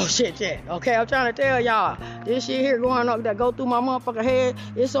said no shit yet, okay? I'm trying to tell y'all, this shit here going on that go through my motherfucking head,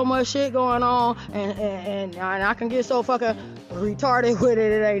 there's so much shit going on, and I can get so fucking retarded with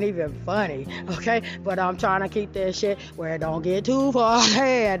it, it ain't even funny, okay? But I'm trying to keep this shit where it don't get too far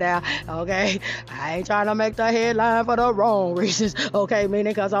ahead now, okay? I ain't trying to make the headline for the wrong reasons, okay?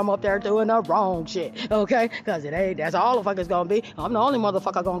 Meaning cause I'm up there doing the wrong shit, okay? Cause it ain't, that's all the fuck it's gonna be. I'm the only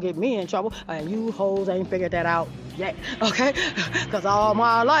motherfucker gonna get me in trouble, and you hoes ain't figured that out yet, okay? Because all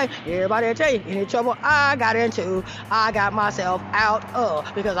my life, everybody will tell you, any trouble I got into, I got myself out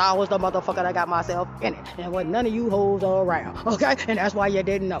of, because I was the motherfucker that got myself in it. And wasn't none of you hoes around, okay? And that's why you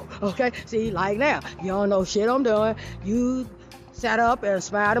didn't know, okay? See, like now, you don't know shit I'm doing. You sat up and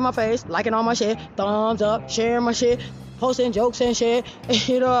smiled in my face, liking all my shit, thumbs up, sharing my shit, posting jokes and shit,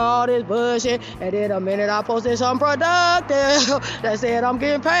 you know, all this bullshit. And then a minute I posted something productive that said I'm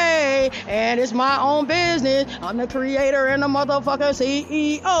getting paid and it's my own business. I'm the creator and the motherfucking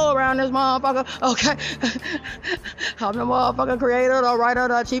CEO around this motherfucker, okay? I'm the motherfucking creator, the writer,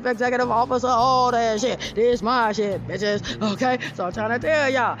 the chief executive officer, all that shit. This my shit, bitches, okay? So I'm trying to tell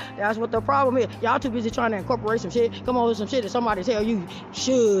y'all, that's what the problem is. Y'all too busy trying to incorporate some shit, come on with some shit that somebody tell you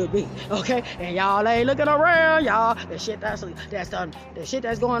should be, okay? And y'all ain't looking around, y'all. The shit the shit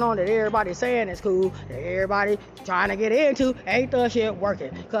that's going on that everybody's saying is cool, that everybody trying to get into, ain't the shit working.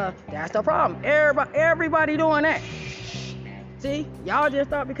 Cause that's the problem. Everybody doing that. See, y'all just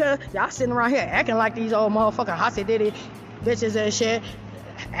thought because y'all sitting around here acting like these old motherfucking hossy diddy bitches and shit,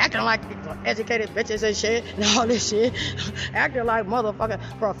 acting like educated bitches and shit, and all this shit, acting like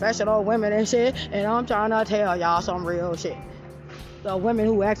motherfucking professional women and shit, and I'm trying to tell y'all some real shit. The women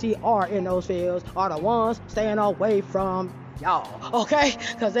who actually are in those fields are the ones staying away from y'all, okay?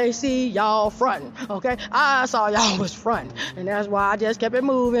 Because they see y'all fronting, okay? I saw y'all was fronting, and that's why I just kept it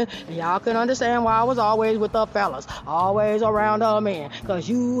moving, and y'all couldn't understand why I was always with the fellas, always around the men, because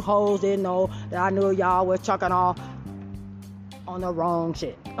you hoes didn't know that I knew y'all was chucking off on the wrong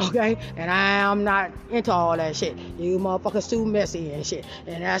shit, okay? And I'm not into all that shit. You motherfuckers too messy and shit.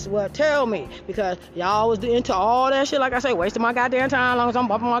 And that's what tell me, because y'all was into all that shit, like I say, wasting my goddamn time, long as I'm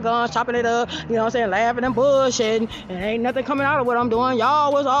bumping my guns, chopping it up, you know what I'm saying, laughing and bullshitting, and ain't nothing coming out of what I'm doing.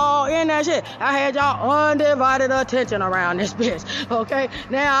 Y'all was all in that shit. I had y'all undivided attention around this bitch, okay?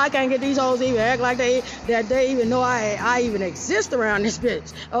 Now I can't get these hoes even act like they even know I even exist around this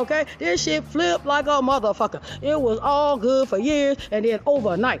bitch, okay? This shit flipped like a motherfucker. It was all good for years, and then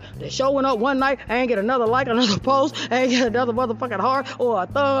overnight, the showing up one night, I ain't get another like, another post, I ain't get another motherfucking heart or a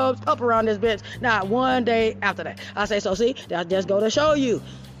thumbs up around this bitch, not one day after that. I say, so see, that just go to show you,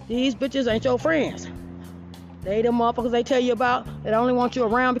 these bitches ain't your friends. They them motherfuckers they tell you about, they only want you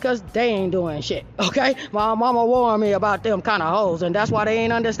around because they ain't doing shit, okay? My mama warned me about them kind of hoes, and that's why they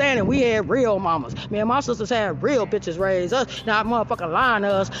ain't understanding. We had real mamas. Me and my sisters had real bitches raise us, not motherfucking lying to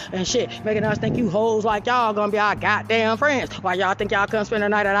us and shit, making us think you hoes like y'all gonna be our goddamn friends. Why y'all think y'all couldn't spend the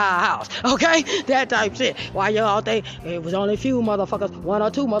night at our house, okay? That type shit. Why y'all think it was only a few motherfuckers, one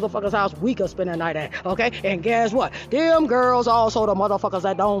or two motherfuckers' house we could spend the night at, okay? And guess what? Them girls also the motherfuckers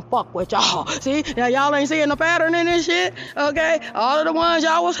that don't fuck with y'all. See? Now y'all ain't seeing the pattern in this shit, okay? All of the ones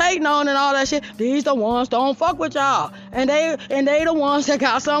y'all was hating on and all that shit, these the ones don't fuck with y'all, and they the ones that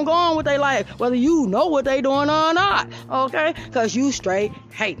got something going with their life, whether you know what they doing or not, okay? Because you straight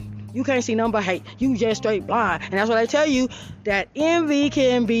hating. You can't see nothing but hate. You just straight blind. And that's what they tell you, that envy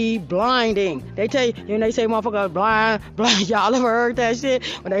can be blinding. They tell you, when they say motherfucker blind, y'all ever heard that shit?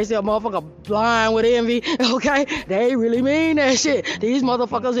 When they say a motherfucker blind with envy, okay? They really mean that shit. These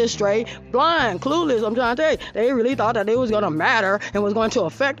motherfuckers is straight blind, clueless. I'm trying to tell you, they really thought that it was going to matter and was going to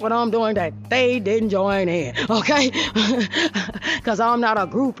affect what I'm doing, that they didn't join in, okay? Because I'm not a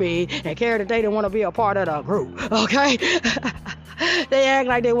groupie and care that they didn't want to be a part of the group, okay? They act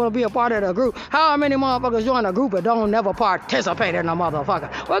like they want to be a part of the group. How many motherfuckers join a group and don't never participate in the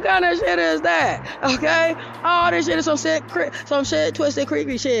motherfucker? What kind of shit is that? Okay? All this shit is some shit, twisted,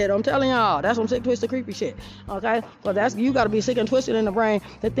 creepy shit. I'm telling y'all, that's some sick, twisted, creepy shit. Okay? But that's, you gotta be sick and twisted in the brain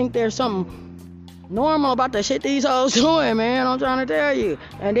to think there's something normal about the shit these hoes doing, man. I'm trying to tell you.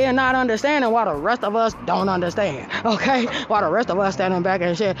 And then not understanding why the rest of us don't understand, okay? Why the rest of us standing back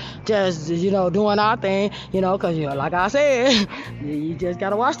and shit, just, doing our thing, because, like I said, you just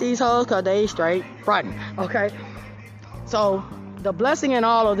gotta watch these hoes because they straight fronting, okay? So, the blessing in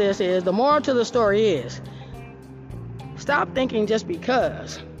all of this is, the moral to the story is, stop thinking just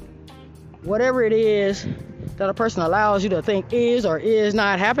because whatever it is that a person allows you to think is or is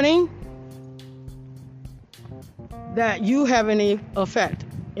not happening, that you have any effect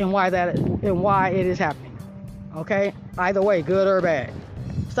in why it is happening, okay? Either way, good or bad.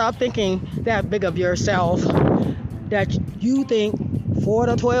 Stop thinking that big of yourself that you think 4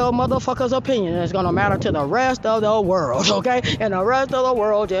 to 12 motherfuckers' opinion is gonna matter to the rest of the world, okay? And the rest of the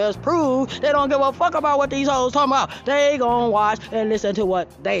world just proves they don't give a fuck about what these hoes talking about. They gonna watch and listen to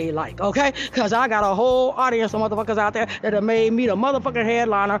what they like, okay? Because I got a whole audience of motherfuckers out there that have made me the motherfucking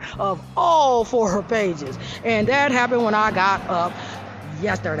headliner of all 4 pages. And that happened when I got up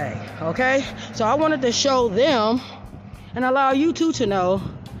yesterday, okay? So I wanted to show them and allow you two to know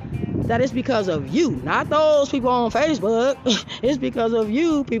that it's because of you, not those people on Facebook. It's because of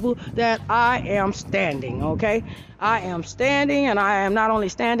you people that I am standing, okay? I am standing, and I am not only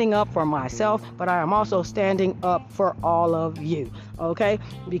standing up for myself, but I am also standing up for all of you, okay?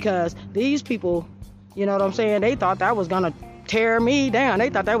 Because these people, you know what I'm saying, they thought that was gonna tear me down. They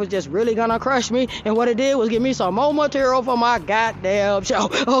thought that was just really gonna crush me, and what it did was give me some more material for my goddamn show,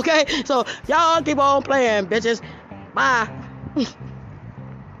 okay? So y'all keep on playing, bitches. Bye.